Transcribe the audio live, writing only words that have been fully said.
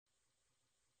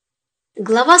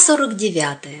Глава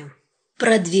 49.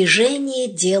 Продвижение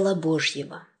дела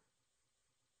Божьего.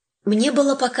 Мне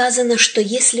было показано, что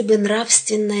если бы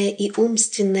нравственное и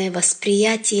умственное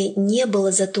восприятие не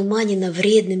было затуманено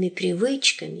вредными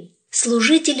привычками,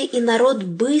 служители и народ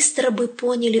быстро бы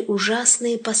поняли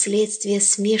ужасные последствия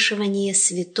смешивания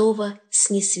святого с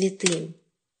несвятым.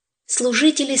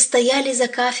 Служители стояли за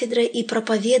кафедрой и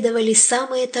проповедовали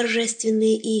самые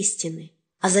торжественные истины,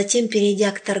 а затем,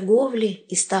 перейдя к торговле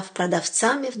и став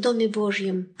продавцами в Доме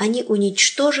Божьем, они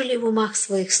уничтожили в умах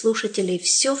своих слушателей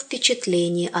все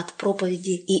впечатление от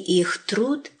проповеди, и их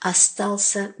труд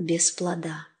остался без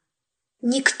плода.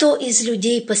 Никто из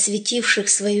людей, посвятивших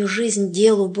свою жизнь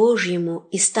делу Божьему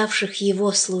и ставших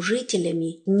его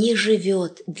служителями, не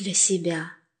живет для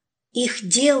себя. Их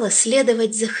дело —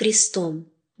 следовать за Христом,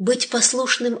 быть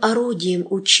послушным орудием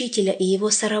Учителя и его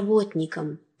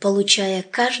соработникам, получая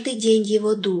каждый день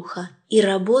Его Духа и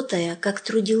работая, как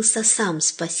трудился сам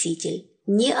Спаситель,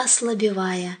 не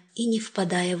ослабевая и не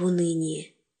впадая в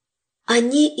уныние.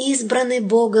 Они избраны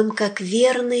Богом как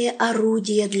верные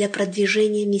орудия для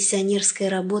продвижения миссионерской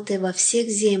работы во всех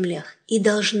землях и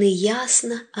должны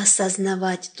ясно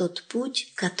осознавать тот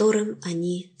путь, которым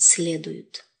они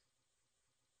следуют.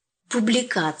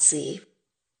 Публикации.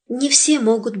 Не все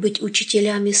могут быть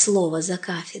учителями слова за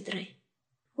кафедрой.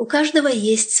 У каждого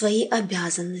есть свои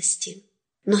обязанности,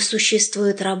 но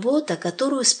существует работа,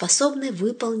 которую способны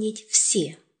выполнить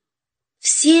все.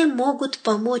 Все могут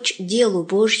помочь делу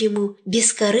Божьему,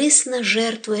 бескорыстно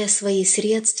жертвуя свои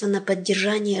средства на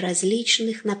поддержание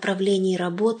различных направлений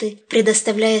работы,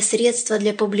 предоставляя средства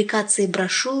для публикации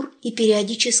брошюр и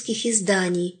периодических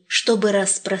изданий, чтобы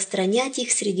распространять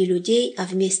их среди людей, а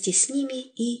вместе с ними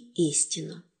и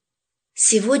истину.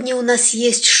 Сегодня у нас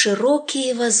есть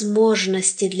широкие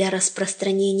возможности для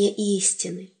распространения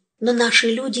истины, но наши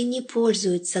люди не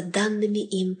пользуются данными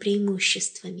им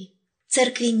преимуществами.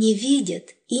 Церкви не видят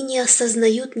и не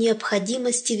осознают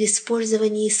необходимости в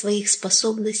использовании своих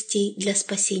способностей для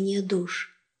спасения душ.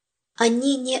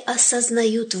 Они не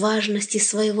осознают важности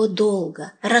своего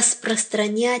долга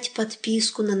распространять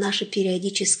подписку на наши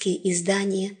периодические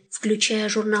издания, включая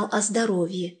журнал о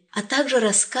здоровье, а также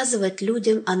рассказывать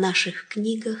людям о наших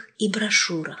книгах и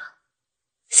брошюрах.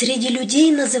 Среди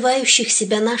людей, называющих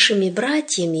себя нашими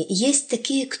братьями, есть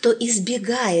такие, кто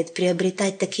избегает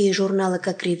приобретать такие журналы,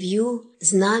 как «Ревью»,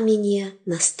 «Знамение»,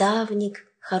 «Наставник»,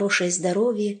 «Хорошее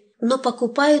здоровье», но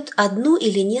покупают одну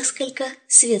или несколько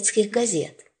светских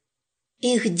газет.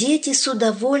 Их дети с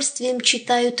удовольствием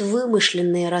читают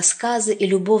вымышленные рассказы и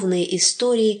любовные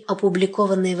истории,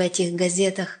 опубликованные в этих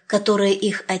газетах, которые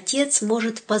их отец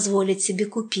может позволить себе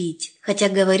купить, хотя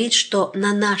говорит, что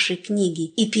на наши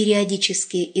книги и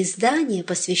периодические издания,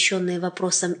 посвященные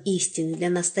вопросам истины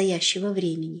для настоящего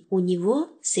времени, у него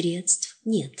средств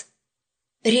нет.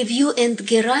 «Ревью энд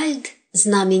Геральд»,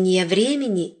 «Знамение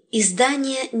времени» –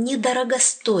 издания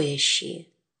недорогостоящие.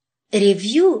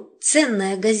 «Ревью» –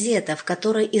 ценная газета, в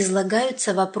которой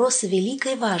излагаются вопросы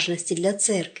великой важности для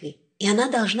церкви, и она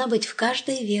должна быть в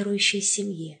каждой верующей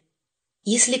семье.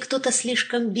 Если кто-то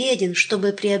слишком беден,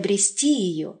 чтобы приобрести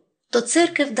ее, то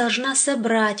церковь должна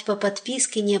собрать по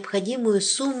подписке необходимую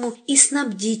сумму и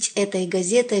снабдить этой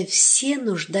газетой все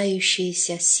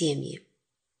нуждающиеся семьи.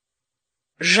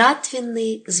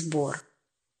 Жатвенный сбор.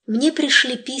 Мне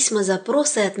пришли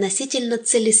письма-запросы относительно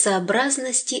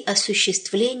целесообразности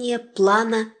осуществления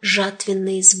плана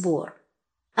 «Жатвенный сбор».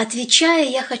 Отвечая,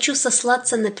 я хочу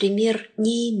сослаться на пример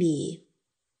Неемии.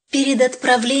 Перед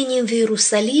отправлением в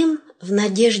Иерусалим, в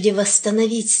надежде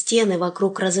восстановить стены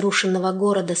вокруг разрушенного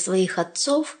города своих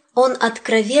отцов, он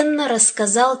откровенно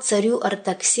рассказал царю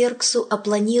Артаксерксу о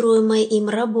планируемой им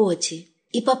работе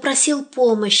и попросил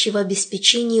помощи в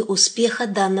обеспечении успеха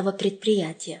данного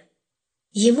предприятия.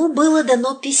 Ему было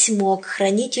дано письмо к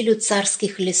хранителю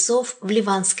царских лесов в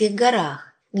Ливанских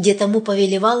горах, где тому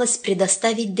повелевалось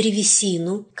предоставить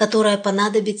древесину, которая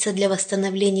понадобится для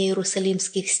восстановления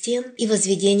Иерусалимских стен и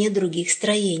возведения других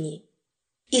строений.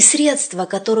 И средства,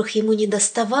 которых ему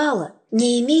недоставало,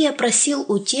 Неемия просил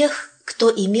у тех, кто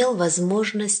имел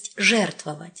возможность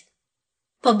жертвовать.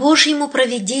 По Божьему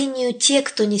провидению те,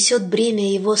 кто несет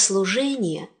бремя его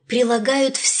служения,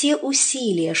 прилагают все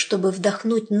усилия, чтобы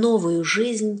вдохнуть новую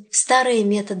жизнь в старые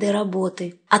методы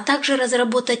работы, а также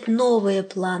разработать новые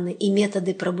планы и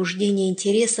методы пробуждения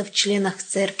интереса в членах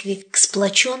церкви к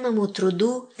сплоченному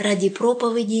труду ради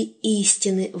проповеди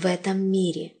истины в этом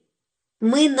мире.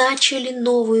 Мы начали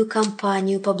новую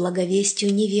кампанию по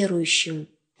благовестию неверующим.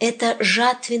 Это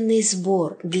жатвенный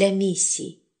сбор для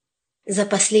миссий. За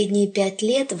последние 5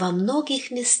 лет во многих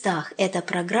местах эта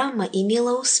программа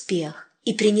имела успех,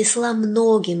 и принесла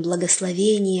многим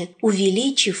благословение,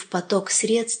 увеличив поток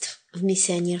средств в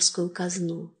миссионерскую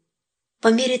казну. По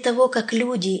мере того, как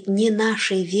люди не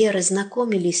нашей веры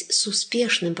знакомились с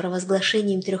успешным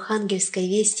провозглашением трехангельской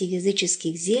вести в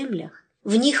языческих землях,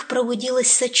 в них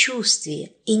пробудилось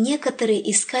сочувствие, и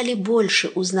некоторые искали больше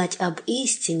узнать об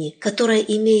истине, которая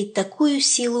имеет такую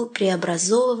силу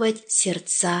преобразовывать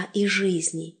сердца и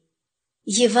жизни.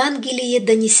 Евангелие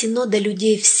донесено до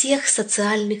людей всех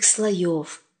социальных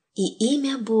слоев, и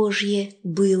имя Божье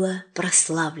было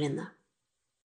прославлено.